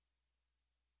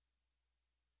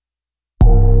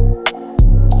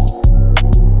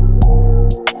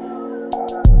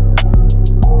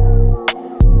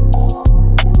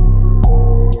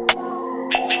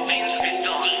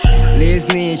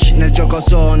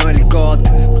sono il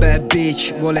GOAT. Bad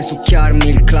bitch vuole succhiarmi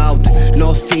il clout.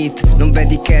 No fit, non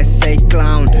vedi che sei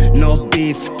clown. No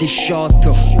beef, ti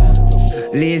shotto.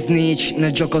 Li snitch,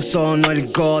 nel gioco sono il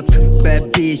GOAT. Bad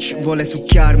bitch vuole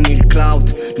succhiarmi il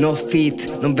clout. No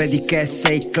fit, non vedi che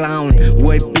sei clown.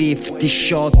 Vuoi beef, ti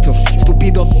shotto.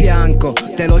 Stupido bianco,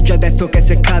 te l'ho già detto che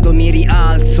se cado mi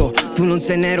rialzo. Tu non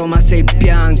sei nero ma sei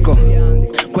bianco.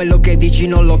 Quello che dici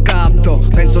non lo capto.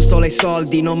 Penso solo ai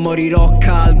soldi, non morirò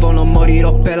calvo, non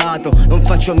morirò pelato. Non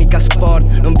faccio mica sport,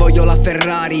 non voglio la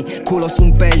Ferrari. Culo su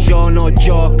un Peugeot, no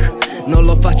joke. Non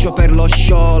lo faccio per lo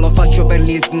show, lo faccio per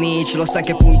gli snitch. Lo sai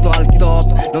che punto al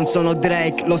top. Non sono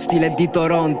Drake, lo stile è di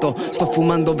Toronto. Sto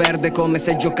fumando verde come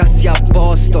se giocassi a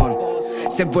Boston.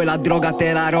 Se vuoi la droga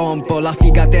te la rompo, la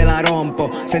figa te la rompo,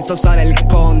 senza usare il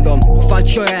condom.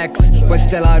 Faccio ex,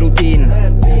 questa è la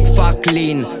routine. Fuck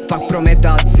lean, fuck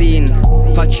promethazine.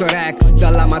 Faccio rex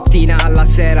dalla mattina alla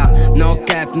sera. No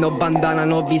cap, no bandana,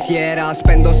 no visiera.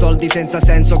 Spendo soldi senza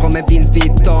senso come Vince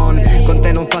Vuitton. Con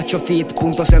te non faccio fit,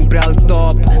 punto sempre al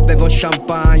top. Bevo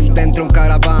champagne dentro un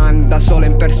caravan. Da solo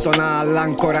in personal,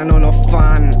 ancora non ho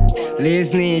fan. Li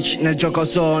snitch, nel gioco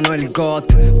sono il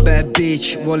GOAT. Bad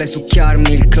bitch vuole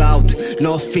succhiarmi il clout.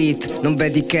 No fit, non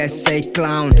vedi che sei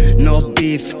clown. No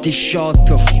beef, ti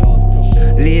shotto.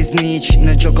 Li snitch,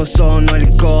 nel gioco sono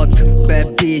il GOAT.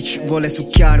 Bad bitch vuole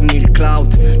succhiarmi il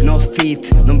clout. No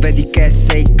fit, non vedi che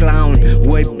sei clown.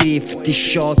 Vuoi beef, ti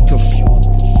shotto.